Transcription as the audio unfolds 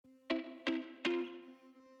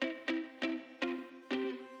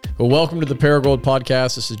Well, welcome to the Paragould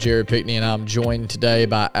Podcast. This is Jerry Pickney, and I'm joined today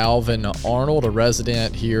by Alvin Arnold, a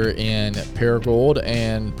resident here in Paragould,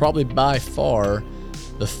 and probably by far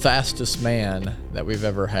the fastest man that we've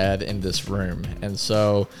ever had in this room. And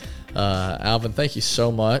so, Alvin, thank you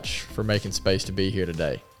so much for making space to be here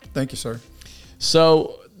today. Thank you, sir.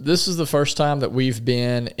 So this is the first time that we've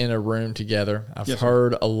been in a room together. I've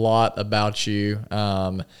heard a lot about you,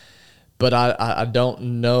 but I don't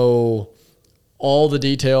know all the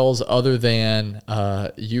details other than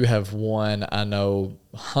you have won, I know,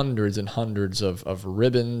 hundreds and hundreds of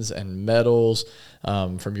ribbons and medals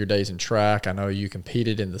from your days in track. I know you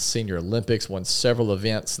competed in the Senior Olympics, won several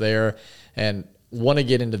events there, and want to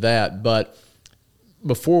get into that. But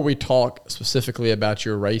before we talk specifically about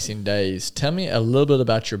your racing days, tell me a little bit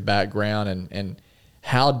about your background and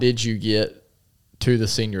how did you get to the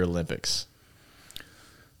Senior Olympics?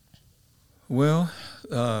 Well,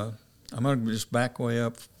 I'm going to just back way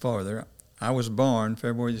up farther. I was born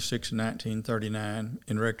February the 6th, 1939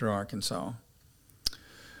 in Rector, Arkansas.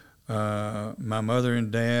 My mother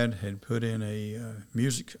and dad had put in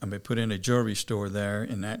a jewelry store there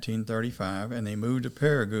in 1935, and they moved to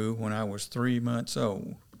Paragould when I was 3 months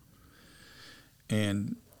old.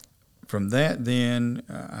 And from that then,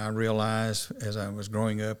 I realized as I was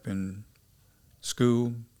growing up in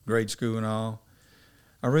school, grade school and all,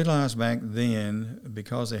 I realized back then,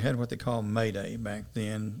 because they had what they call May Day back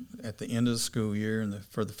then at the end of the school year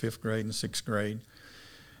for the 5th grade and 6th grade.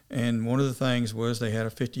 And one of the things was they had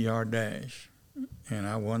a 50-yard dash. And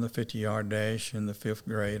I won the 50-yard dash in the 5th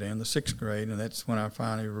grade and the 6th grade, and that's when I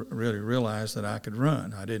finally really realized that I could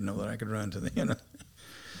run. I didn't know that I could run to then.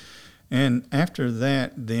 And after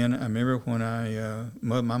that, then, I remember when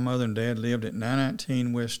my mother and dad lived at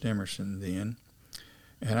 919 West Emerson then,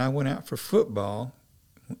 and I went out for football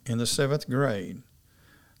in the 7th grade.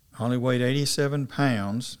 I only weighed 87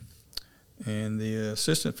 pounds, and the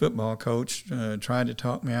assistant football coach tried to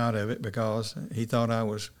talk me out of it because he thought I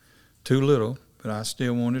was too little, but I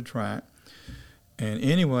still wanted to try it. And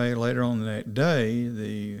anyway, later on that day,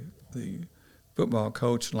 the football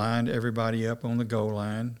coach lined everybody up on the goal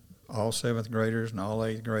line, all 7th graders and all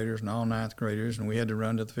 8th graders and all 9th graders, and we had to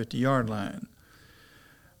run to the 50-yard line.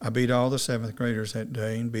 I beat all the 7th graders that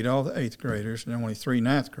day and beat all the 8th graders, and only 3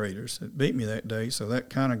 9th graders that beat me that day, so that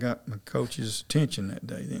kind of got my coach's attention that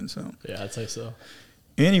day then. So yeah, I'd say so.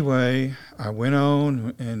 Anyway, I went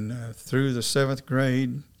on, and through the 7th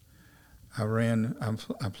grade, I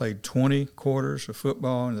played 20 quarters of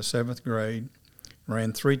football in the 7th grade,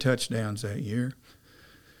 ran 3 touchdowns that year.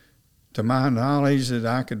 To my knowledge, that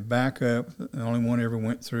I could back up, the only one ever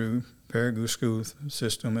went through Paragould school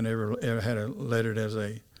system and ever had a lettered as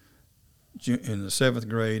in the 7th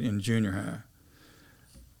grade in junior high.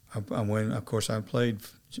 I played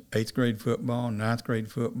 8th grade football, 9th grade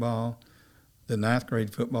football. The 9th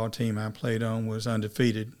grade football team I played on was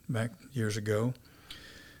undefeated back years ago.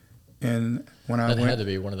 And when that had to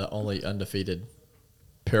be one of the only undefeated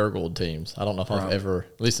Paragould teams. I don't know if I've ever,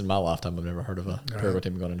 at least in my lifetime, I've never heard of a Paragould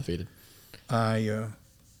team going undefeated. In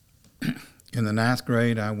the 9th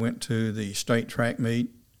grade, I went to the state track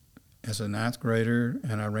meet as a 9th grader,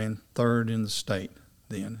 and I ran 3rd in the state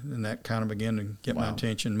then, and that kind of began to get my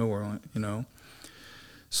attention more on it,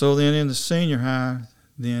 So then in the senior high,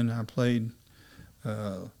 then I played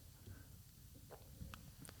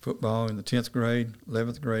football in the 10th grade,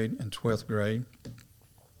 11th grade, and 12th grade.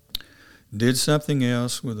 Did something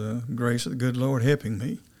else with the grace of the good Lord helping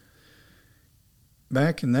me.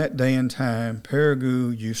 Back in that day and time,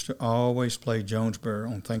 Paragould used to always play Jonesboro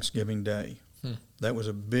on Thanksgiving Day. That was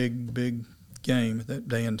a big, big game at that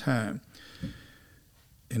day and time.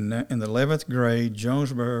 In the 11th grade,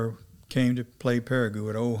 Jonesboro came to play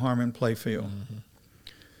Paragould at Old Harmon Playfield. Mm-hmm.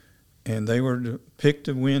 And they were picked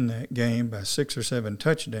to win that game by 6 or 7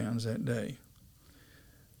 touchdowns that day.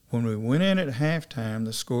 When we went in at halftime,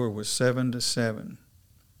 the score was 7-7.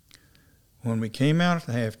 When we came out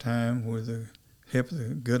at halftime with the help of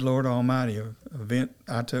the good Lord Almighty, an event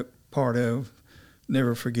I took part of,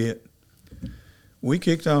 never forget. We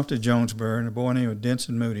kicked off to Jonesboro, and a boy named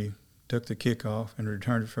Denson Moody took the kickoff and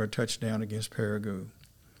returned it for a touchdown against Paragould.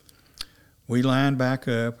 We lined back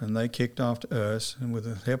up, and they kicked off to us, and with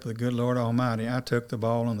the help of the good Lord Almighty, I took the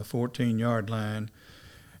ball on the 14-yard line,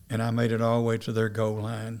 and I made it all the way to their goal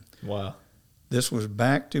line. Wow. This was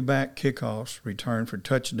back-to-back kickoffs returned for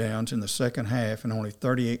touchdowns in the second half, and only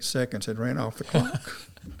 38 seconds had ran off the clock.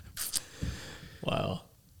 Wow.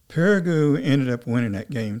 Paragould ended up winning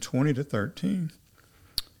that game 20-13.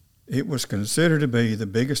 It was considered to be the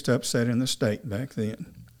biggest upset in the state back then.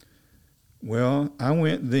 Well, I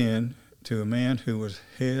went then to a man who was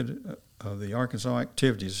head of the Arkansas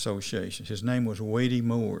Activities Association. His name was Wadey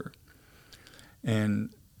Moore.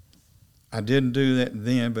 And I didn't do that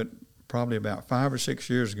then, but probably about 5 or 6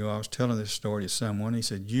 years ago, I was telling this story to someone. He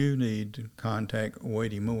said, you need to contact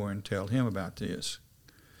Wadey Moore and tell him about this.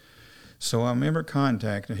 So I remember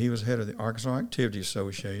contacting him. He was head of the Arkansas Activities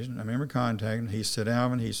Association. I remember contacting him. He said,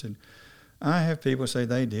 Alvin, he said, I have people say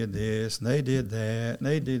they did this, and they did that, and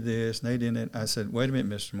they did this, and they did that. I said, wait a minute,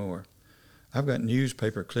 Mr. Moore. I've got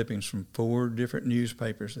newspaper clippings from 4 different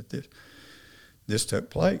newspapers that this took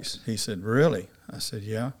place. He said, really? I said,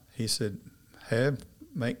 yeah. He said,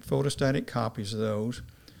 make photostatic copies of those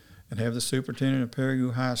and have the superintendent of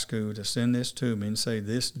Perigoo High School to send this to me and say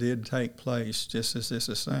this did take place just as this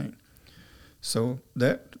is saying. So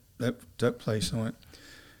that took place on it.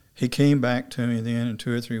 He came back to me then in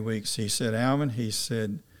 2 or 3 weeks. He said, Alvin, he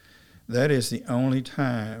said, that is the only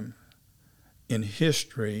time in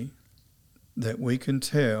history that we can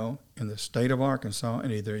tell in the state of Arkansas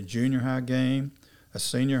in either a junior high game, a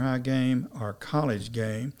senior high game, or a college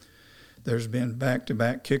game, there's been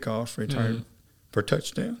back-to-back kickoffs returned for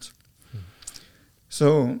touchdowns.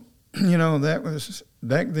 So, that was,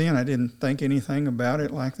 back then I didn't think anything about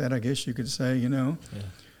it like that, I guess you could say, Yeah.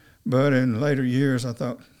 But in later years I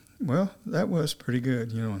thought, well, that was pretty good,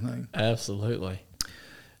 I think. Absolutely.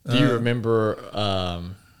 Do you remember,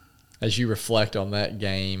 as you reflect on that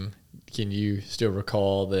game, can you still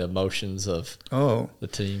recall the emotions of the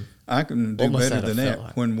team? I can do better than that.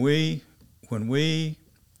 Like? When we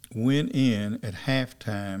went in at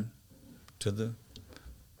halftime to the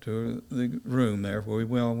room there where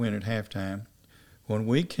we all went at halftime, when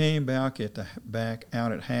we came back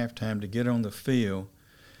out at halftime to get on the field,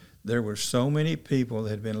 there were so many people that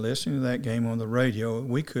had been listening to that game on the radio,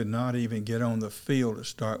 we could not even get on the field to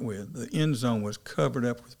start with. The end zone was covered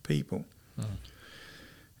up with people.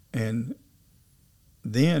 And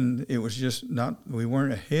then it was just we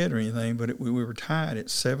weren't ahead or anything, but we were tied at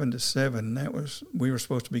 7-7, and we were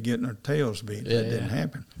supposed to be getting our tails beat. That didn't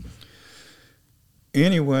happen.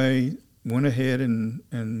 Anyway, went ahead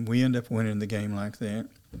and we ended up winning the game like that.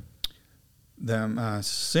 My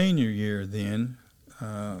senior year then,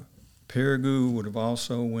 Perigoo would have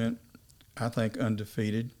also went, I think,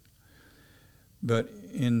 undefeated. But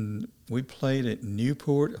we played at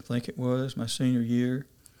Newport, I think it was, my senior year.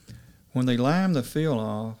 When they lime the field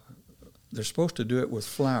off, they're supposed to do it with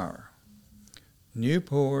flour.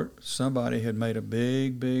 Newport, somebody had made a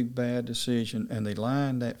big, big, bad decision, and they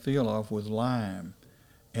lined that field off with lime,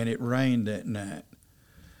 and it rained that night.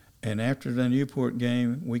 And after the Newport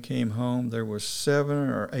game, we came home. There were 7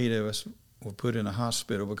 or 8 of us were put in a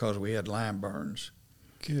hospital because we had lime burns.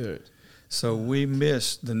 Good. So we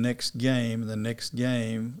missed the next game. The next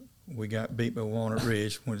game, we got beat by Walnut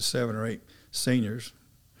Ridge when 7 or 8 seniors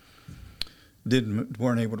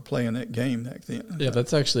weren't able to play in that game back then. Yeah,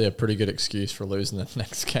 that's actually a pretty good excuse for losing the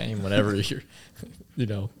next game whenever you're,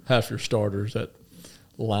 half your starters at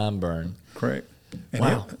lime burn. Correct. And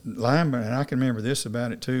wow. Lime burn, and I can remember this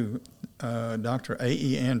about it too. Dr.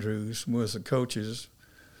 A.E. Andrews was the coach's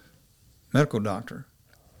medical doctor.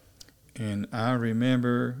 And I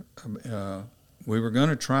remember we were going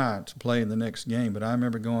to try to play in the next game, but I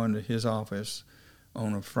remember going to his office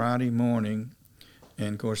on a Friday morning,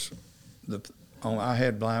 and of course, I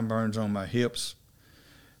had lime burns on my hips,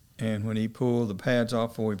 and when he pulled the pads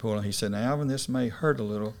off before he pulled them, he said, "Now, Alvin, this may hurt a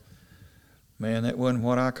little." Man, that wasn't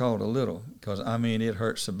what I called a little, because, it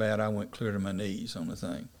hurt so bad I went clear to my knees on the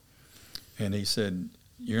thing. And he said,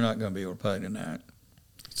 "You're not going to be able to play tonight."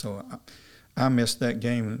 So I missed that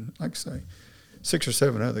game, and like I say, 6 or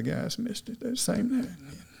 7 other guys missed it that same night.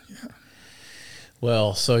 Yeah.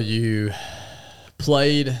 Well, so you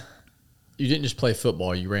didn't just play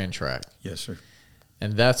football, you ran track. Yes, sir.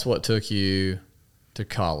 And that's what took you to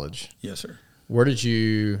college. Yes, sir. Where did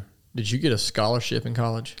you get a scholarship in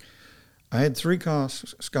college? I had 3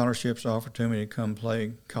 scholarships offered to me to come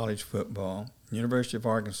play college football. University of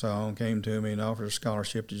Arkansas came to me and offered a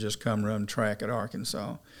scholarship to just come run track at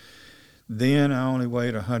Arkansas. Then I only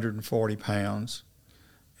weighed 140 pounds,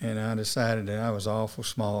 and I decided that I was awful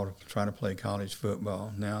small to try to play college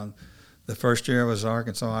football. Now, the first year I was at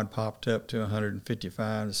Arkansas, I'd popped up to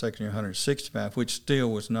 155. The second year, 165, which still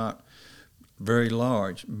was not very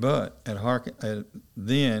large. But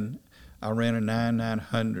then I ran a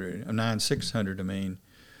 9,600,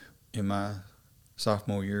 in my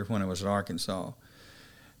sophomore year when I was at Arkansas.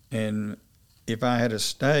 And if I had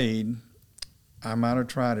stayed, I might have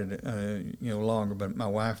tried it, longer. But my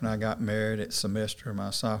wife and I got married at semester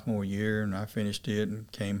my sophomore year, and I finished it and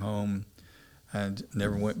came home. I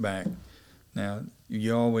never went back. Now,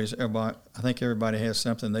 I think everybody has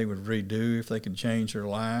something they would redo if they could change their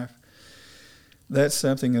life. that's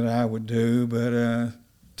something that I would do, but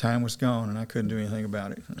time was gone and I couldn't do anything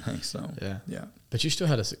about it. So yeah. But you still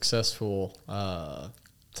had a successful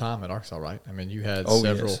time at Arkansas, right? I mean, you had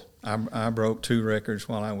several. Yes. I broke 2 records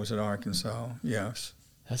while I was at Arkansas. Yes,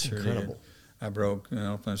 that's sure incredible. Did. I broke.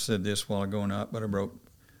 I said this while ago not, but I broke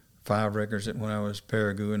 5 records when I was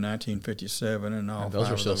Paragould in 1957, and all those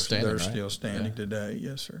 5 are still of those, standing. They're right? still standing today.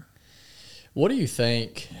 Yes, sir. What do you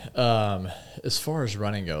think, as far as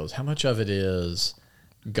running goes? How much of it is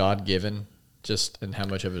God given, and how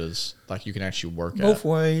much of it is like you can actually work at? Both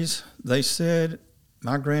ways. They said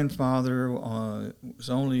my grandfather was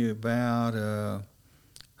only about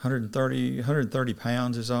 130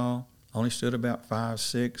 pounds is all. Only stood about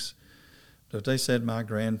 5'6". But they said my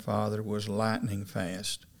grandfather was lightning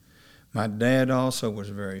fast. My dad also was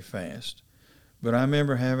very fast. But I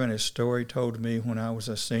remember having a story told to me when I was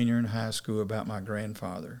a senior in high school about my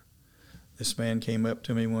grandfather. This man came up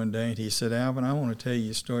to me one day and he said, "Alvin, I want to tell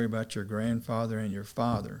you a story about your grandfather and your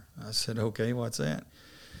father." I said, "Okay, what's that?"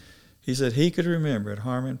 He said he could remember at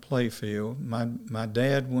Harmon Playfield, my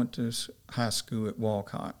dad went to high school at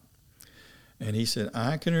Walcott. And he said,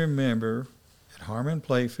 I can remember at Harmon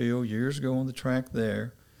Playfield years ago on the track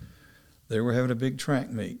there, they were having a big track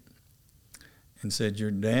meet. And said your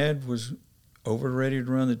dad was over ready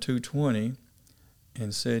to run the 220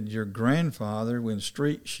 and said your grandfather in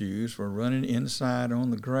street shoes were running inside on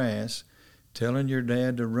the grass telling your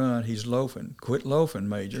dad to run. He's loafing. Quit loafing,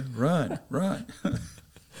 Major. Run, run.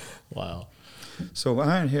 Wow. So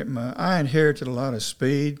I inherited a lot of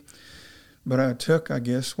speed, but I took, I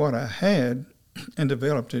guess, what I had and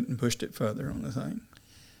developed it and pushed it further on the thing.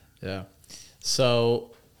 Yeah.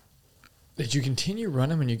 So did you continue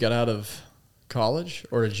running when you got out of college,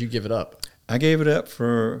 or did you give it up? I gave it up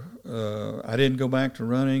I didn't go back to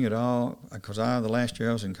running at all because the last year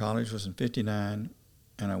I was in college was in 59,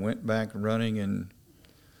 and I went back running in,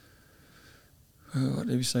 what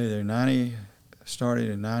did we say there, 90, started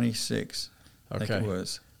in 96, I think it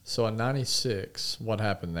was. So in 96, what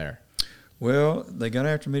happened there? Well, they got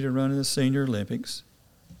after me to run in the Senior Olympics,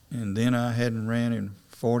 and then I hadn't ran in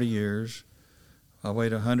 40 years. I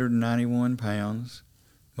weighed 191 pounds,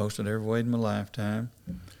 most I'd ever weighed in my lifetime.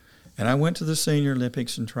 And I went to the Senior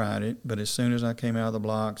Olympics and tried it, but as soon as I came out of the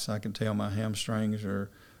blocks, I could tell my hamstrings were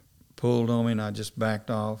pulled on me, and I just backed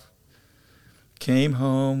off. Came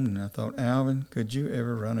home, and I thought, Alvin, could you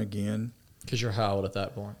ever run again? Because you're how old at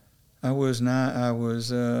that point? I was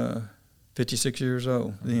 56 years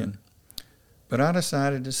old then. But I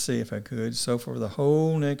decided to see if I could. So for the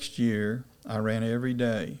whole next year, I ran every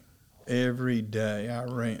day. Every day I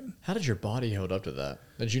ran. How did your body hold up to that?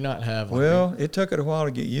 Did you not have... It took it a while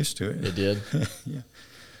to get used to it. It did? Yeah.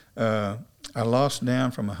 I lost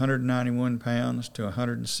down from 191 pounds to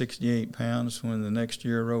 168 pounds when the next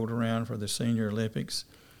year rolled around for the Senior Olympics.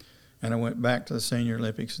 And I went back to the Senior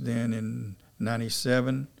Olympics then in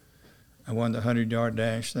 97. I won the 100-yard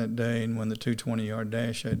dash that day and won the 220-yard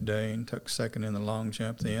dash that day and took second in the long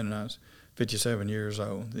jump then, and I was 57 years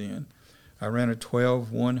old then. I ran a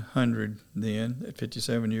 12-100 then at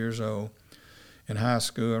 57 years old. In high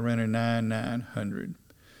school, I ran a 9-900,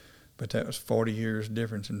 but that was 40 years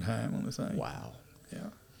difference in time on the thing. Wow. Yeah.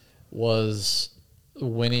 Was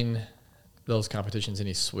winning those competitions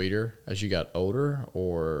any sweeter as you got older,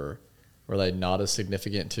 or were they not as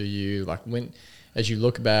significant to you? Like as you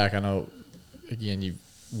look back, I know, again, you've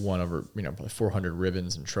won over, 400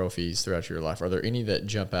 ribbons and trophies throughout your life. Are there any that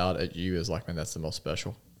jump out at you as like, man, that's the most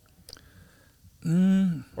special?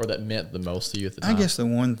 Or that meant the most to you at the time? I guess the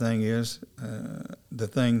one thing is the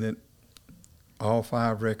thing that all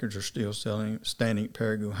 5 records are still standing at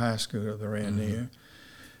Paragould High School that ran there.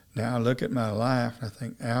 Now I look at my life and I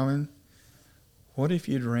think, Alvin, what if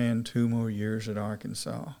you'd ran 2 more years at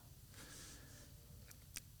Arkansas?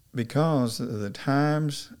 Because of the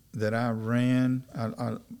times that I ran,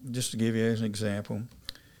 just to give you as an example,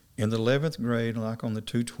 in the 11th grade, like on the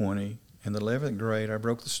 220, in the 11th grade, I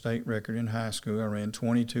broke the state record in high school. I ran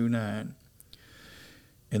 22.9.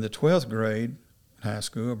 In the 12th grade in high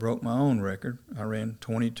school, I broke my own record. I ran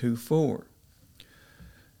 22.4.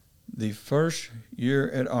 The first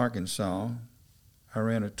year at Arkansas, I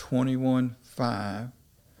ran a 21.5,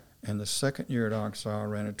 and the second year at Arkansas, I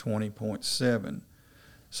ran a 20.7.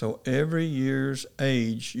 So every year's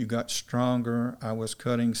age, you got stronger. I was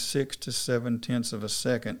cutting 6 to 7 tenths of a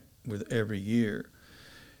second with every year.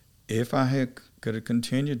 If I could have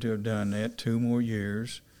continued to have done that 2 more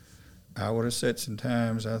years, I would have set some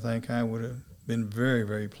times I think I would have been very,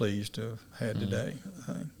 very pleased to have had today.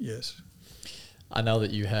 Yes. I know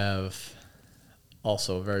that you have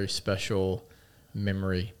also a very special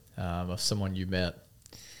memory of someone you met.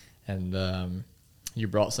 And you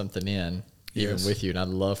brought something in even Yes. with you, and I'd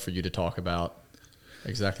love for you to talk about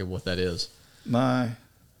exactly what that is. My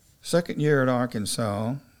second year at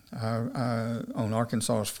Arkansas, on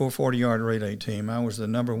Arkansas's 440-yard relay team, I was the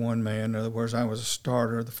number one man. In other words, I was a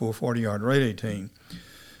starter of the 440-yard relay team.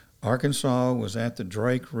 Arkansas was at the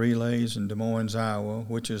Drake Relays in Des Moines, Iowa,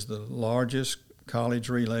 which is the largest college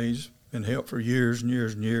relays, been held for years and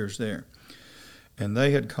years and years there. And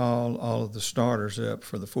they had called all of the starters up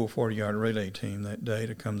for the 440-yard relay team that day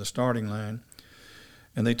to come to the starting line.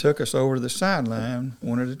 And they took us over to the sideline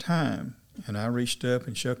one at a time. And I reached up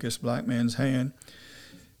and shook this black man's hand.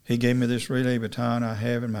 He gave me this relay baton I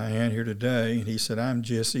have in my hand here today, and he said, "I'm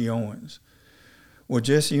Jesse Owens." Well,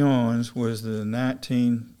 Jesse Owens was the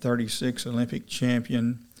 1936 Olympic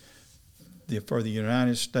champion for the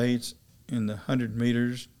United States in the 100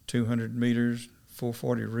 meters, 200 meters,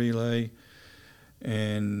 440 relay,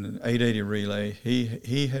 and 880 relay.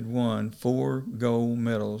 He had won 4 gold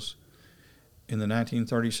medals in the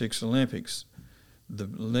 1936 Olympics. The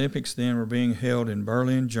Olympics then were being held in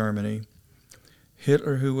Berlin, Germany.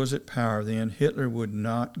 Hitler, who was at power then, Hitler would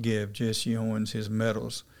not give Jesse Owens his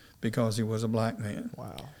medals because he was a black man.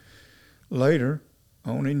 Wow. Later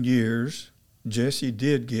on in years, Jesse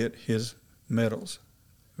did get his medals.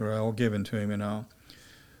 They were all given to him and all.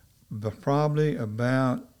 But probably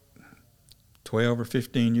about 12 or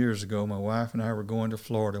 15 years ago, my wife and I were going to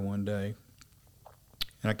Florida one day.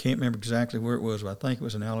 And I can't remember exactly where it was, but I think it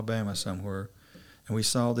was in Alabama somewhere. And we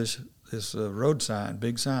saw this road sign,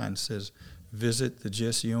 big sign, says, "Visit the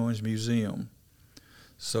Jesse Owens Museum."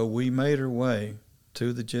 So we made our way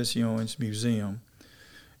to the Jesse Owens Museum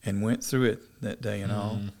and went through it that day and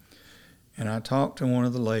all. And I talked to one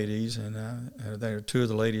of the ladies, and there were 2 of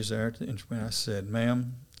the ladies there. And I said,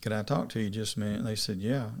 "Ma'am, could I talk to you just a minute?" And they said,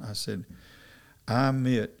 "Yeah." I said, "I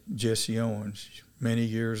met Jesse Owens many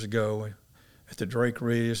years ago at the Drake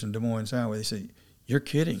Relays in Des Moines, Iowa." They said, "You're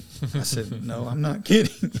kidding." I said, "No, I'm not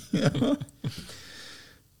kidding."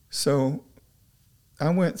 So I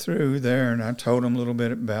went through there and I told them a little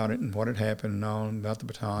bit about it and what had happened and all, about the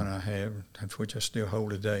baton I have, which I still hold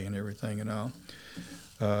today and everything and all.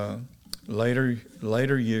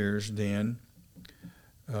 Later years then,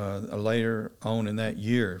 later on in that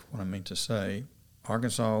year, what I mean to say,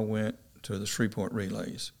 Arkansas went to the Shreveport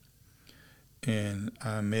Relays. And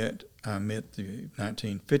I met the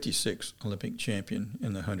 1956 Olympic champion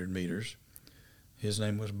in the 100 meters. His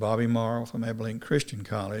name was Bobby Morrow from Abilene Christian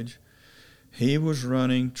College. He was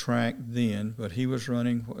running track then, but he was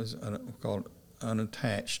running what was called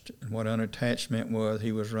unattached. And what unattached meant was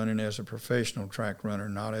he was running as a professional track runner,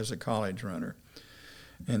 not as a college runner.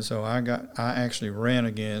 And so I actually ran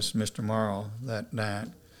against Mr. Morrow that night.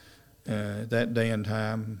 That day and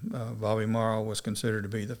time, Bobby Morrow was considered to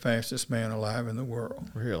be the fastest man alive in the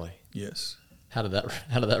world. Really? Yes. How did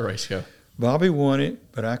that race go? Bobby won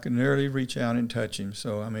it, but I could nearly reach out and touch him.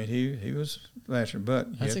 So I mean, he was faster.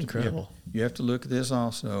 But That's incredible. You have to look at this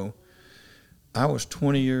also. I was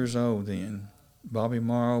 20 years old then. Bobby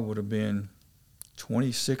Morrow would have been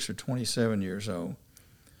 26 or 27 years old.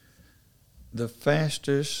 The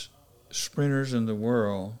fastest sprinters in the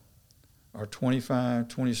world are 25,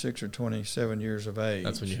 26, or 27 years of age.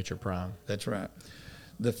 That's when you hit your prime. That's right.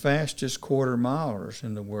 The fastest quarter milers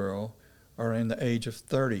in the world are in the age of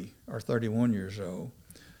 30 or 31 years old.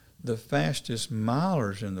 The fastest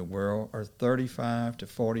milers in the world are 35 to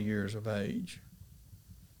 40 years of age.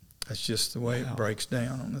 That's just the way it breaks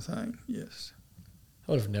down on the thing, yes.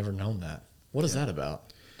 I would have never known that. What is that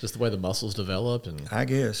about? Just the way the muscles develop? I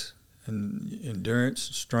guess. And endurance,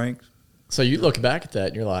 strength. So you look back at that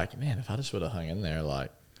and you're like, man, if I just would have hung in there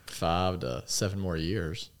like 5 to 7 more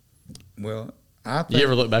years. Well, I think. You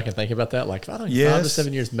ever look back and think about that? Like, if I don't 5 to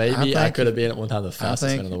 7 years, maybe I could have been at one time the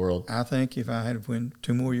fastest man in the world. I think if I had went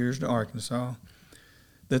 2 more years to Arkansas,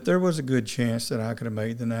 that there was a good chance that I could have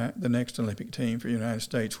made the next Olympic team for the United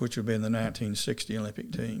States, which would have been the 1960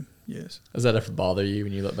 Olympic team, yes. Does that ever bother you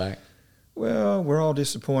when you look back? Well, we're all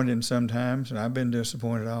disappointed sometimes, and I've been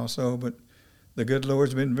disappointed also, but the good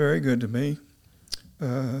Lord's been very good to me,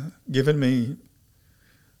 giving me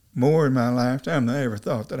more in my lifetime than I ever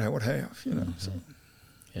thought that I would have, you know. Mm-hmm. So.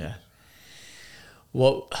 Yeah.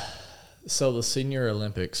 Well, so the Senior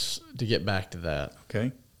Olympics, to get back to that.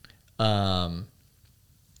 Okay.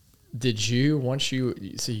 Did you, once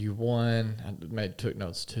you won, I took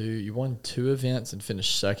notes too, you won 2 events and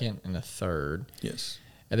finished second and a third. Yes.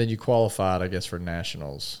 And then you qualified, I guess, for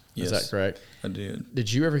nationals. Yes. Is that correct? I did.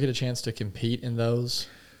 Did you ever get a chance to compete in those?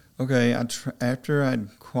 Okay. After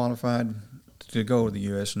I'd qualified to go to the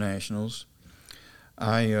U.S. Nationals,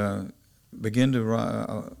 that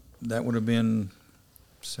would have been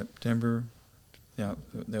September Yeah,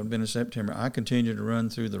 that would have been in September. I continued to run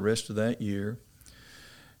through the rest of that year,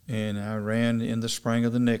 and I ran in the spring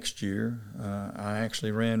of the next year. I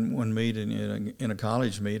actually ran one meet in a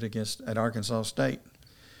college meet at Arkansas State,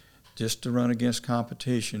 just to run against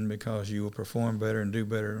competition, because you will perform better and do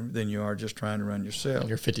better than you are just trying to run yourself. And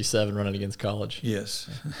you're 57 running against college. Yes.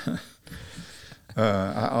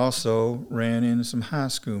 I also ran in some high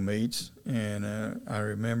school meets, and I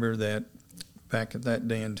remember that back at that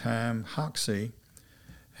day and time, Hoxie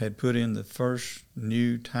had put in the first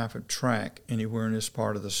new type of track anywhere in this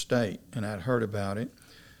part of the state, and I'd heard about it.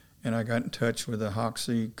 And I got in touch with the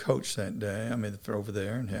Hoxie coach that day, over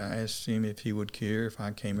there, and I asked him if he would care if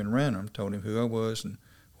I came and ran them. Told him who I was and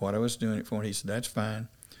what I was doing it for, and he said, that's fine.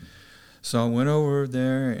 So I went over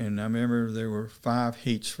there, and I remember there were 5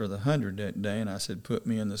 heats for the 100 that day, and I said, put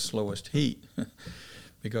me in the slowest heat,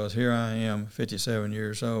 because here I am, 57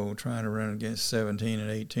 years old, trying to run against 17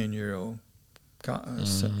 and 18-year-old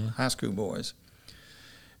high school boys.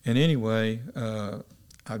 And anyway,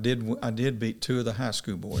 I did beat 2 of the high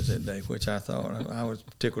school boys that day, which I thought I was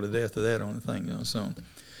tickled to death of that on the thing. So,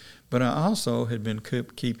 but I also had been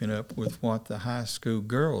keeping up with what the high school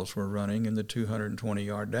girls were running in the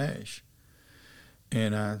 220-yard dash.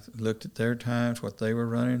 And I looked at their times, what they were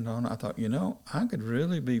running on. I thought, I could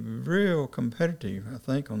really be real competitive, I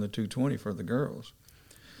think, on the 220 for the girls.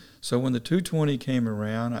 So when the 220 came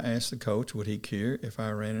around, I asked the coach, would he care if I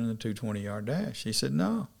ran in the 220-yard dash? He said,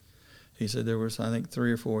 no. He said there was, I think,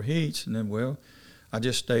 3 or 4 heats. And then, I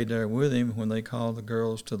just stayed there with him. When they called the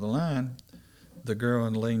girls to the line, the girl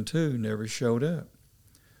in lane 2 never showed up.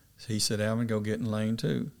 So he said, Alvin, go get in lane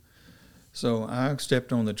 2. So I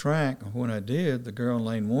stepped on the track. When I did, the girl in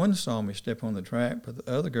lane 1 saw me step on the track, but the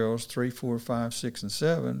other girls, 3, 4, 5, 6, and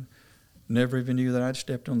 7, never even knew that I'd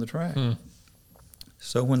stepped on the track.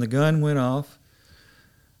 So when the gun went off,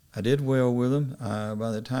 I did well with them.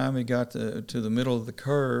 By the time we got to the middle of the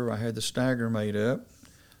curve, I had the stagger made up.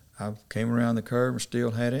 I came around the curve and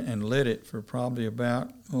still had it, and led it for probably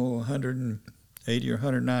about 180 or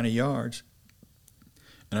 190 yards.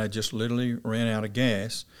 And I just literally ran out of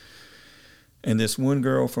gas. And this one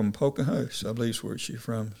girl from Pocahontas, I believe is where she's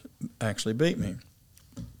from, actually beat me.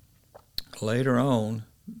 Later on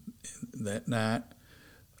that night,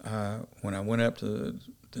 when I went up to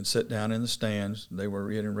sit down in the stands, they were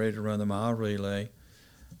getting ready to run the mile relay,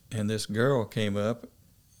 and this girl came up,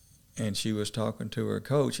 and she was talking to her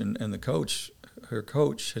coach, and her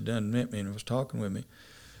coach had done met me and was talking with me.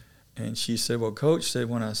 And she said, well, Coach said,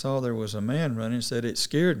 when I saw there was a man running, said it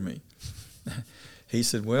scared me. He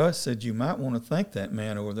said, well, I said, you might want to thank that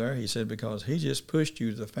man over there. He said, because he just pushed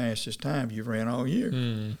you to the fastest time you've ran all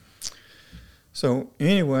year. So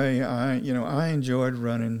anyway, I enjoyed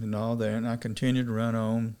running and all that, and I continued to run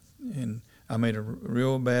on. And I made a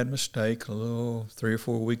real bad mistake a little 3 or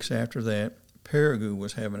 4 weeks after that. Paragould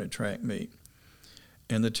was having a track meet,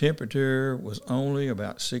 and the temperature was only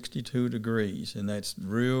about 62 degrees, and that's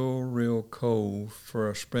real, real cold for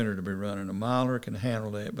a sprinter to be running. A miler can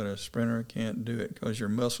handle that, but a sprinter can't do it because your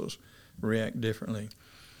muscles react differently.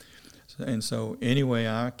 So anyway,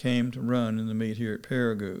 I came to run in the meet here at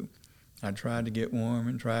Paragould. I tried to get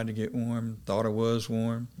warm, thought I was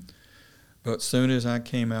warm. But as soon as I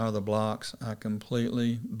came out of the blocks, I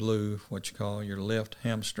completely blew what you call your left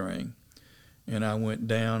hamstring. And I went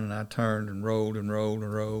down, and I turned and rolled and rolled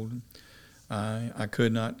and rolled. I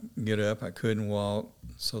could not get up. I couldn't walk.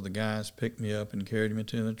 So the guys picked me up and carried me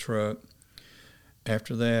to the truck.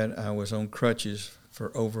 After that, I was on crutches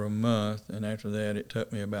for over a month, and after that, it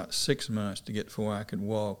took me about 6 months to get before I could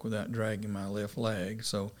walk without dragging my left leg.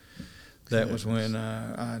 So that was when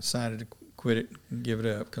I decided to quit it and give it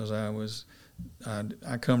up, because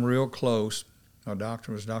I come real close. My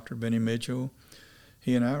doctor was Dr. Benny Mitchell.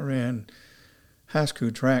 He and I ran high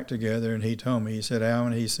school track together, and he told me, he said,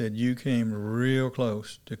 Alvin, he said, you came real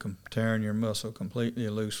close to tearing your muscle completely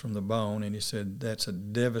loose from the bone, and he said, that's a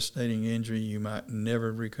devastating injury. You might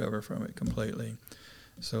never recover from it completely.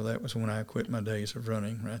 So that was when I quit my days of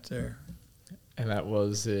running right there. And that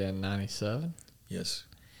was in 97? Yes.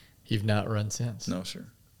 You've not run since? No, sir.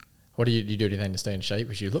 What do you do anything to stay in shape?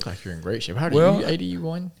 Because you look like you're in great shape. How old are you?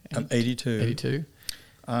 81? I'm 82.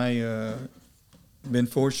 82? Been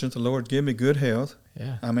fortunate the Lord give me good health.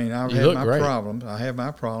 Yeah. I mean, I've had my problems. I have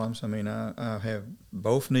my problems. I mean, I have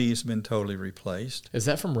both knees been totally replaced. Is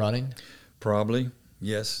that from running? Probably.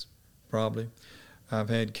 Yes, probably. I've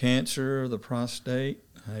had cancer of the prostate.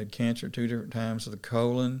 I had cancer 2 different times of the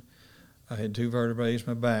colon. I had 2 vertebrae in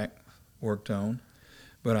my back worked on.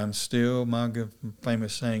 But I'm still, my good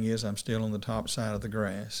famous saying is, I'm still on the top side of the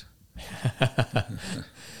grass.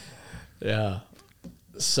 Yeah.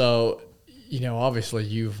 So Obviously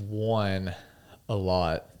you've won a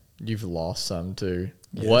lot. You've lost some too.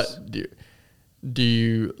 Yes. What do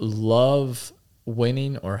you love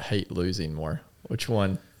winning or hate losing more? Which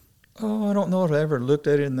one? Oh, I don't know if I ever looked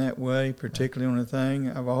at it in that way, particularly on a thing.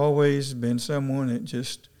 I've always been someone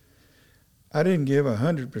that I didn't give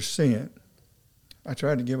 100%. I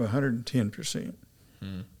tried to give 110%.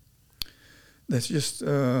 That's just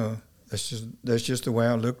the way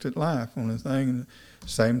I looked at life on the thing.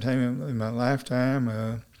 Same time in my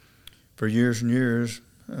lifetime, for years and years,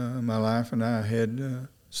 my wife and I had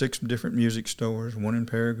 6 different music stores, 1 in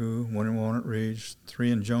Paragould, 1 in Walnut Ridge,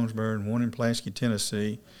 3 in Jonesboro, and 1 in Pulaski,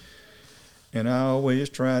 Tennessee. And I always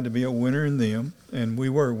tried to be a winner in them, and we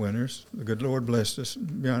were winners. The good Lord blessed us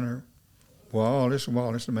beyond our wildest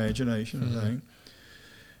imagination and thing.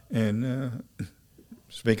 And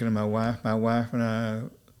speaking of my wife and I,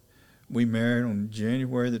 we married on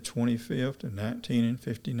January the 25th of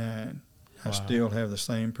 1959. Wow. I still have the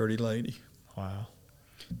same pretty lady. Wow.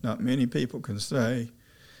 Not many people can say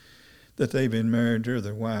that they've been married to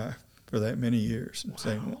their wife for that many years.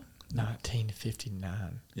 Wow.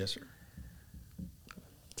 1959. Yes, sir.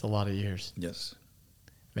 It's a lot of years. Yes.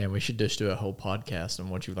 Man, we should just do a whole podcast on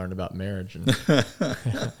what you learned about marriage and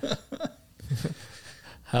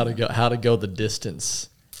how to go the distance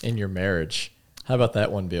in your marriage. How about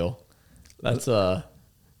that one, Bill? That's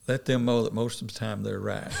let them know that most of the time they're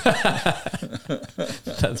right.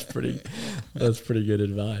 That's pretty good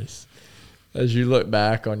advice. As you look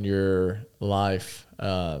back on your life,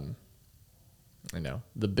 the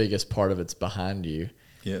biggest part of it's behind you.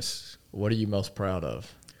 Yes. What are you most proud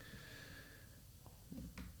of?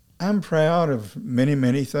 I'm proud of many,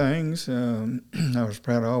 many things. I was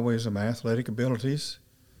proud always of my athletic abilities.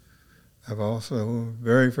 I'm also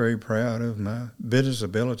very, very proud of my business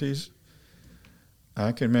abilities.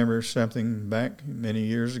 I can remember something back many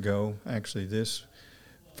years ago, actually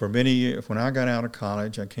for many years, when I got out of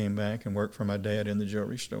college, I came back and worked for my dad in the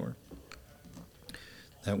jewelry store.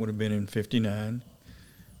 That would have been in 59.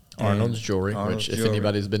 Arnold's Jewelry, which if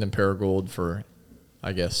anybody's been in Paragould for,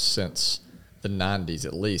 I guess, since the 90s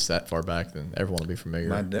at least, that far back, then everyone will be familiar.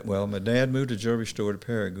 My dad moved a jewelry store to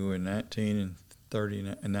Paragould in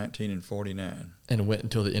 1949. And it went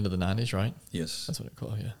until the end of the 90s, right? Yes. That's what it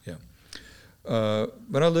called, yeah. Yeah.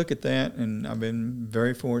 But I look at that, and I've been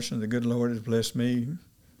very fortunate. The good Lord has blessed me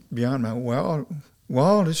beyond my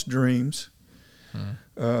wildest dreams.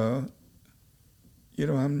 I'm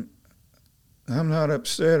not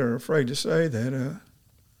upset or afraid to say that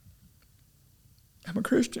I'm a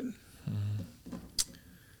Christian.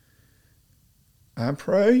 I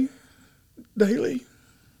pray daily.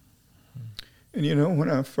 And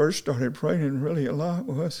when I first started praying really a lot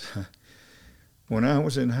was when I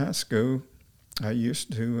was in high school, I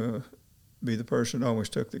used to be the person that always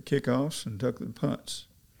took the kickoffs and took the punts.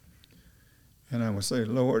 And I would say,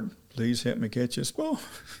 Lord, please help me catch this ball.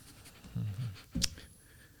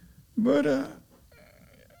 But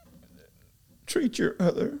treat your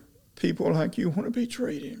other people like you want to be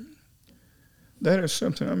treated. That is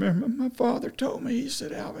something I remember my father told me. He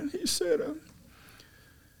said, Alvin,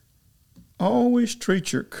 always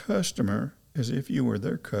treat your customer as if you were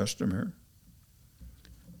their customer.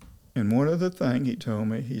 And one other thing he told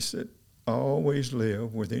me, he said, always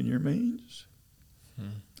live within your means.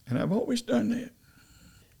 And I've always done that.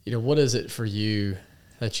 What is it for you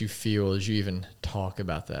that you feel as you even talk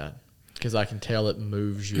about that? Because I can tell it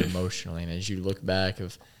moves you emotionally. And as you look back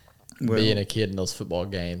of being a kid in those football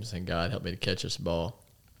games and God helped me to catch this ball.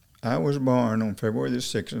 I was born on February the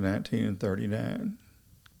 6th of 1939.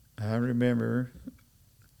 I remember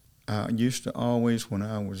I used to always, when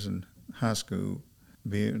I was in high school,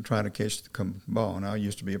 try to catch the ball. And I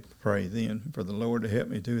used to be able to pray then for the Lord to help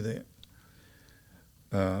me do that.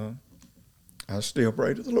 I still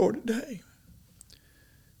pray to the Lord today.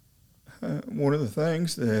 One of the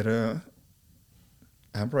things that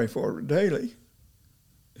I pray for daily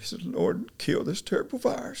is that the Lord kill this terrible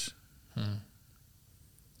virus.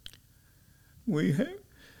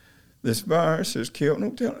 This virus has killed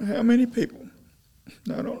no telling how many people,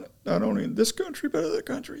 not only in this country but other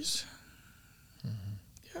countries.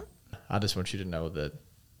 Yeah. I just want you to know that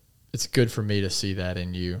it's good for me to see that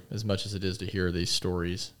in you as much as it is to hear these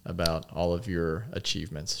stories about all of your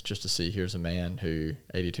achievements. Just to see here's a man who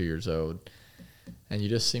 82 years old, and you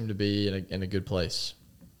just seem to be in a good place.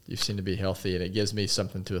 You seem to be healthy, and it gives me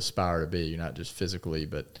something to aspire to be. You're not just physically,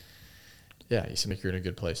 but yeah, you seem like you're in a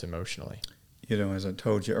good place emotionally. As I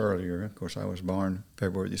told you earlier, of course, I was born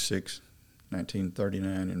February the 6th,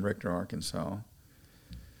 1939 in Rector, Arkansas.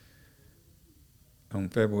 On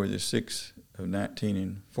February the 6th of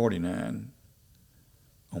 1949,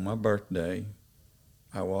 on my birthday,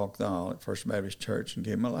 I walked the aisle at First Baptist Church and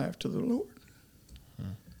gave my life to the Lord.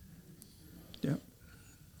 Yep.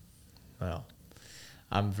 Well,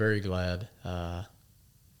 I'm very glad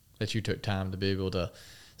that you took time to be able to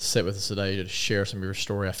sit with us today to share some of your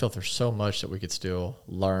story. I felt there's so much that we could still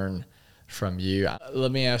learn from you.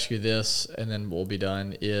 Let me ask you this, and then we'll be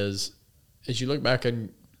done, is as you look back on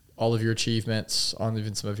all of your achievements, on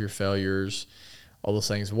even some of your failures, all those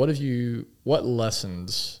things, what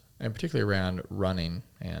lessons, and particularly around running,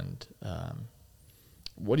 and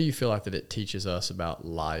what do you feel like that it teaches us about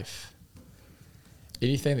life?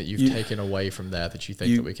 Anything that you've taken away from that you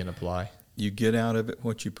think that we can apply? You get out of it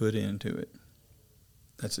what you put into it.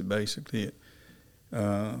 That's basically it.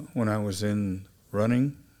 When I was in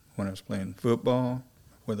running, when I was playing football,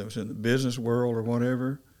 whether it was in the business world or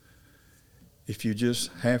whatever, if you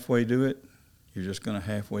just halfway do it, you're just going to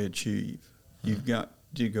halfway achieve. Mm-hmm. You've got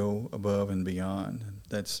to go above and beyond.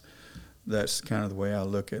 That's kind of the way I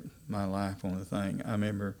look at my life on the thing. I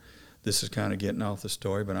remember, this is kind of getting off the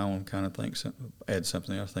story, but I want to kind of add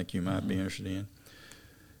something else I think you might be interested in.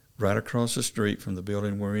 Right across the street from the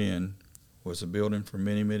building we're in was a building for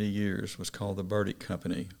many, many years, was called the Burdick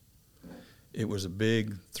Company. It was a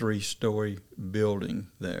big 3-story building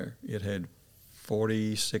there. It had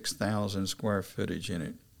 46,000 square footage in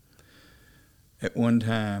it. At one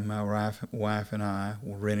time, my wife and I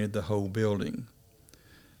rented the whole building.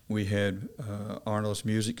 We had Arnold's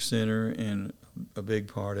Music Center and a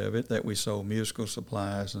big part of it that we sold musical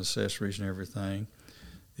supplies and accessories and everything.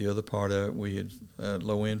 The other part of it, we had a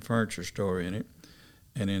low-end furniture store in it.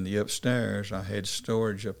 And in the upstairs, I had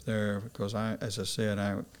storage up there because as I said,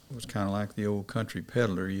 I was kind of like the old country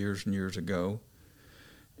peddler years and years ago.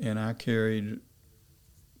 And I carried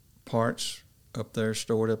parts up there,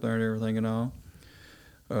 stored up there and everything and all.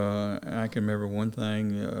 I can remember one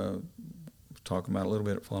thing, talking about a little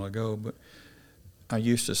bit a while ago, but I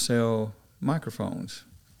used to sell microphones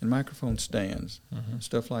and microphone stands,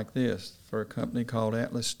 stuff like this, for a company called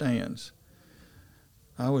Atlas Stands.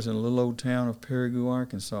 I was in a little old town of Perigoo,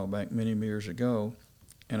 Arkansas back many years ago,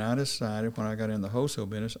 and I decided when I got in the wholesale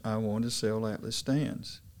business, I wanted to sell Atlas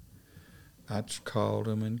Stands. I called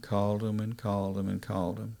them and called them and called them and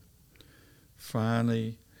called them.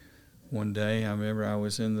 Finally, one day, I remember I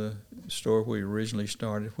was in the store where we originally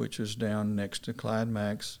started, which was down next to Clyde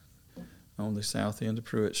Max on the south end of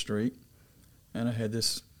Pruitt Street, and I had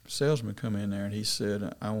this salesman come in there, and he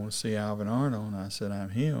said, I want to see Alvin Arnold, and I said, I'm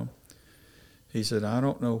him. He said, I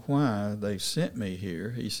don't know why they sent me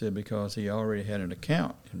here. He said, because he already had an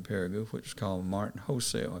account in Perigoo, which was called Martin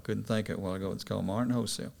Wholesale. I couldn't think of it a while ago. It's called Martin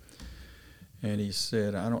Wholesale. And he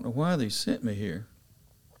said, I don't know why they sent me here.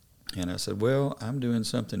 And I said, well, I'm doing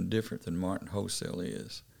something different than Martin Wholesale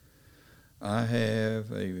is. I have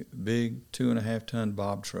a big 2.5-ton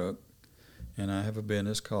bob truck, and I have a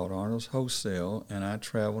business called Arnold's Wholesale, and I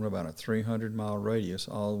travel in about a 300-mile radius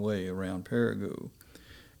all the way around Perigoo.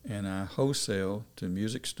 And I wholesale to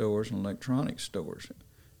music stores and electronic stores.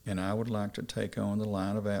 And I would like to take on the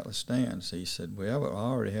line of Atlas Stands. He said, well, I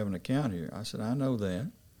already have an account here. I said, I know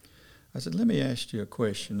that. I said, let me ask you a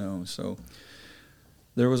question, though. So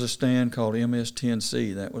there was a stand called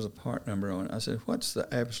MS-10C. That was a part number on it. I said, what's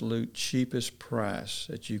the absolute cheapest price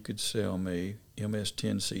that you could sell me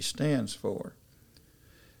MS-10C stands for?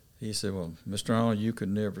 He said, well, Mr. Arnold, you could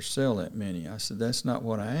never sell that many. I said, that's not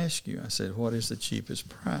what I asked you. I said, what is the cheapest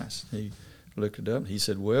price? He looked it up. He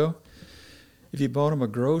said, well, if you bought them a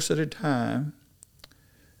gross at a time,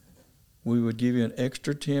 we would give you an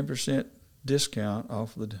extra 10% discount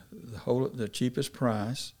off the cheapest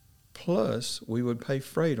price, plus we would pay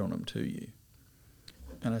freight on them to you.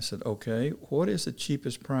 And I said, okay, what is the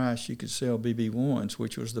cheapest price you could sell BB1s,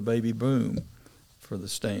 which was the baby boom for the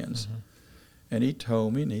stands? Mm-hmm. And he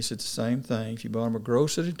told me, and he said the same thing. If you bought them a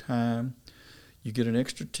gross at a time, you get an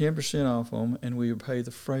extra 10% off them, and we would pay the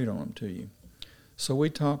freight on them to you. So we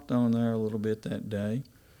talked on there a little bit that day,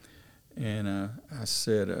 and I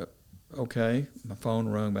said, okay. My phone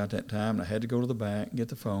rang about that time, and I had to go to the back and get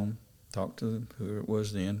the phone, talk to whoever it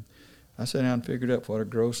was then. I sat down and figured up what a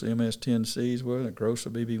gross MS-10Cs was, a gross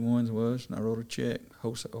of BB1s was, and I wrote a check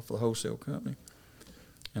for the wholesale company.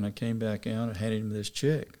 And I came back out and handed him this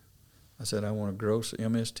check. I said, I want a gross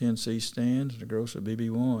MS-10C stands and a gross of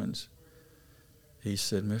BB1s. He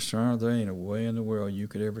said, Mr. Arnold, there ain't a way in the world you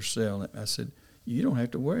could ever sell it. I said, you don't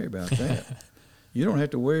have to worry about that. You don't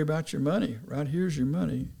have to worry about your money. Right here's your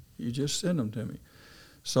money. You just send them to me.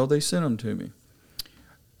 So they sent them to me.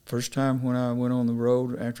 First time when I went on the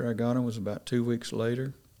road after I got them was about 2 weeks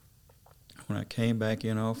later. When I came back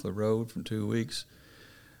in off the road from 2 weeks,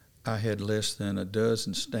 I had less than a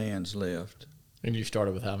dozen stands left. And you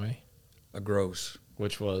started with how many? A gross.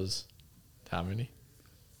 Which was how many?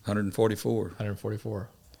 144. 144.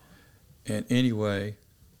 And anyway,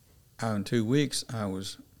 in 2 weeks, I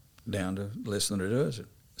was down to less than a dozen.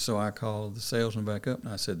 So I called the salesman back up,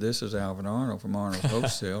 and I said, this is Alvin Arnold from Arnold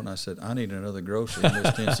Wholesale. And I said, I need another grocer in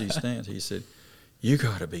this Tennessee stand. He said, you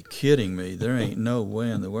got to be kidding me. There ain't no way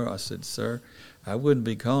in the world. I said, sir, I wouldn't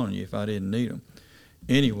be calling you if I didn't need them.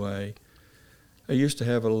 Anyway, I used to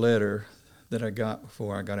have a letter that I got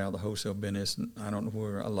before I got out of the wholesale business, and I don't know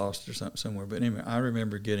where I lost it or something somewhere. But anyway, I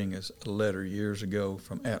remember getting a letter years ago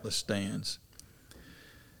from Atlas Stands.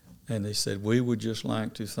 And they said, we would just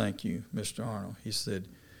like to thank you, Mr. Arnold. He said,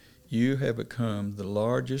 you have become the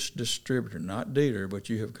largest distributor, not dealer, but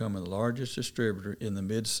you have become the largest distributor in the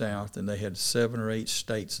Mid-South, and they had 7 or 8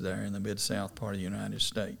 states there in the Mid-South part of the United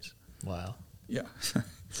States. Wow. Yeah.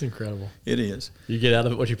 It's incredible. It is. You get out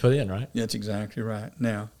of it what you put in, right? That's exactly right.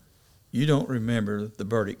 Now, you don't remember the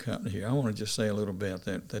Burdick Company here. I want to just say a little bit.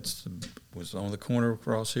 That was on the corner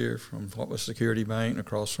across here from what was Security Bank and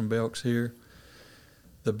across from Belk's here.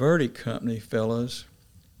 The Burdick Company, fellas,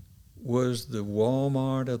 was the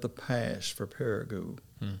Walmart of the past for Paragould.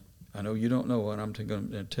 I know you don't know what I'm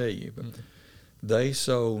going to tell you, but they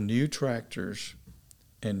sold new tractors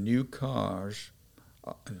and new cars,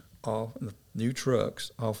 new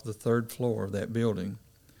trucks off the 3rd floor of that building.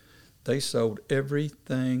 They sold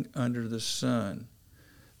everything under the sun.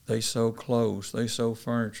 They sold clothes. They sold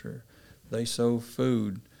furniture. They sold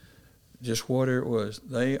food. Just whatever it was.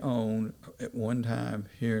 They owned at one time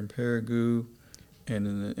here in Paragould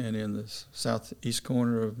and in the southeast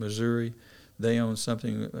corner of Missouri, they owned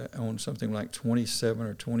something like 27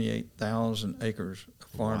 or 28,000 acres of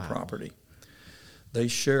farm property. They had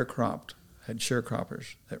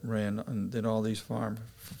sharecroppers that ran and did all these farm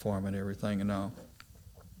and everything and all.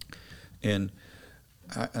 And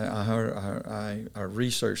I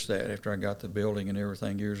researched that after I got the building and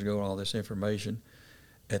everything years ago, all this information.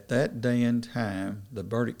 At that day and time, the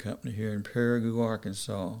Burdick Company here in Paragould,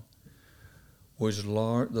 Arkansas, was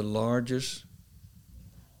the largest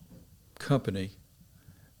company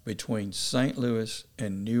between St. Louis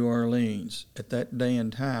and New Orleans. At that day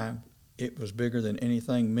and time, it was bigger than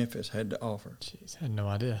anything Memphis had to offer. Jeez, I had no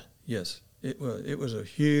idea. Yes, it was. It was a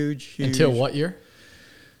huge. Until what year?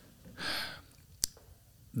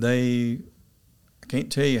 I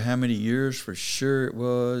can't tell you how many years for sure it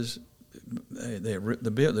was. The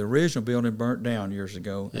original building burnt down years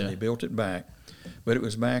ago, and they built it back. But it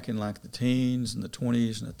was back in like the teens and the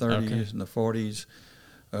 20s and the 30s and the 40s.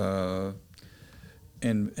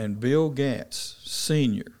 And Bill Gatz,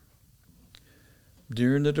 Sr.,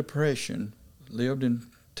 during the Depression, lived in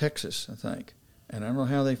Texas, I think. And I don't know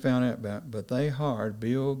how they found out about it, but they hired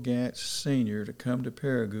Bill Gatz, Sr. to come to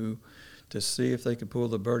Paragould to see if they could pull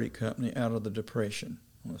the Burdick Company out of the Depression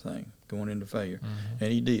going into failure.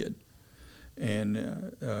 And he did. And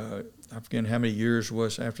I forget how many years it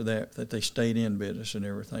was after that they stayed in business and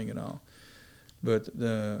everything and all. But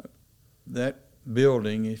that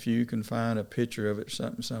building, if you can find a picture of it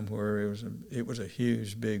somewhere, it was a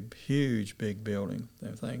huge big building,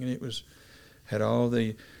 everything, and it had all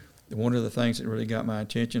the. One of the things that really got my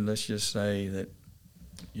attention, let's just say that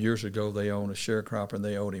years ago they owned a sharecropper and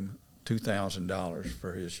they owed him $2,000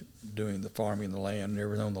 for his doing the farming the land and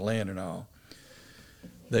everything on the land and all.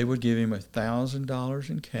 They would give him $1,000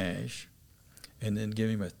 in cash and then give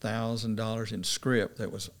him $1,000 in scrip that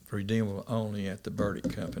was redeemable only at the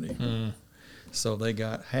Burdick Company. So they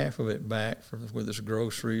got half of it back whether it's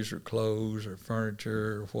groceries or clothes or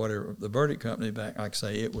furniture or whatever. The Burdick Company back, like I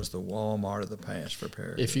say, it was the Walmart of the past for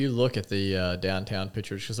Paragould. If you look at the downtown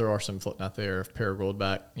pictures, because there are some floating out there of Paragould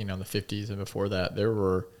back, in the 50s and before that, there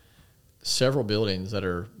were several buildings that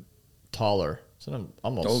are taller. Some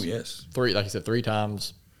almost 3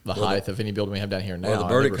 times the height of any building we have down here now. Well, the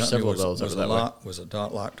Burdick Company was a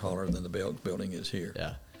lot taller than the Belk building is here.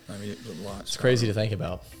 Yeah. I mean, it was a lot. It's crazy to think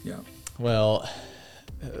about. Yeah. Well,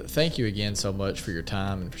 thank you again so much for your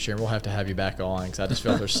time and for sharing. We'll have to have you back on because I just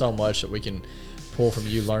feel there's so much that we can pull from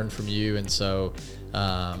you, learn from you. And so,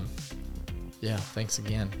 thanks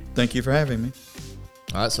again. Thank you for having me.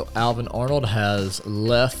 All right, so Alvin Arnold has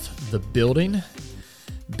left the building.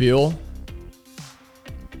 Bill,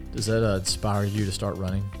 does that inspire you to start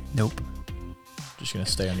running? Nope. Just going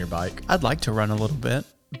to stay on your bike? I'd like to run a little bit,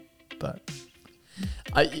 but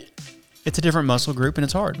it's a different muscle group and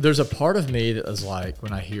it's hard. There's a part of me that is like,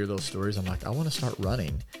 when I hear those stories, I'm like, I want to start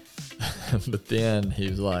running. But then he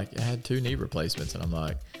was like, I had 2 knee replacements. And I'm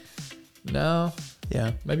like, no.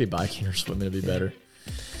 Yeah. Maybe biking or swimming would be better.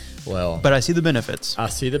 Well, but I see the benefits. I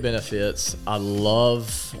see the benefits. I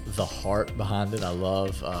love the heart behind it. I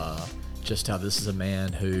love just how this is a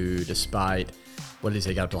man who, despite, what did he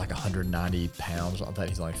say, got up to like 190 pounds. I bet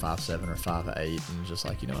he's only 5'7" or 5'8", and just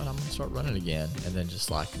like, you know what, I'm going to start running again. And then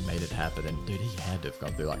just like made it happen. And dude, he had to have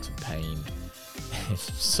gone through like some pain and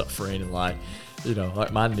suffering, and like, you know,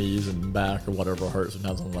 like my knees and back or whatever hurt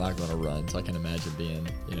sometimes when I'm going to run. So I can imagine being,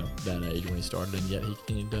 you know, that age when he started, and yet he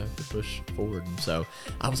continued to push forward. And so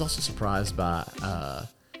I was also surprised by,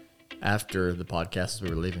 after the podcast as we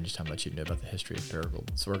were leaving, just how much you knew about the history of Paragould.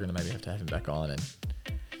 So we're going to maybe have to have him back on and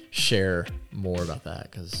share more about that,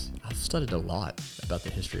 because I've studied a lot about the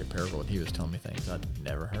history of Paragould. He was telling me things I'd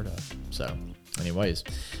never heard of. So anyways,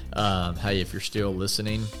 hey, if you're still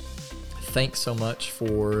listening, thanks so much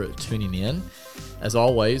for tuning in. As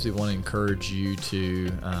always, we want to encourage you to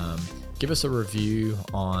give us a review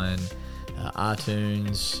on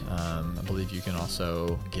iTunes. I believe you can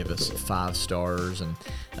also give us 5 stars, and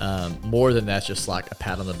more than that's just like a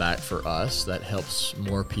pat on the back for us. That helps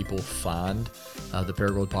more people find the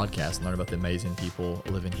Paragould podcast and learn about the amazing people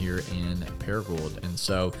living here in Paragould. And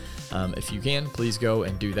so if you can, please go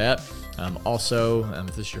and do that. Also,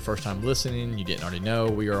 if this is your first time listening, you didn't already know,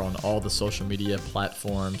 we are on all the social media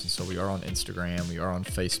platforms. And so we are on Instagram, we are on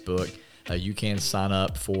Facebook. You can sign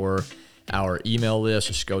up for our email list.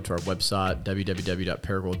 Just go to our website,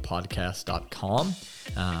 www.paragouldpodcast.com,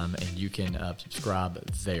 and you can subscribe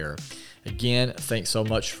there. Again, thanks so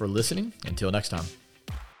much for listening. Until next time.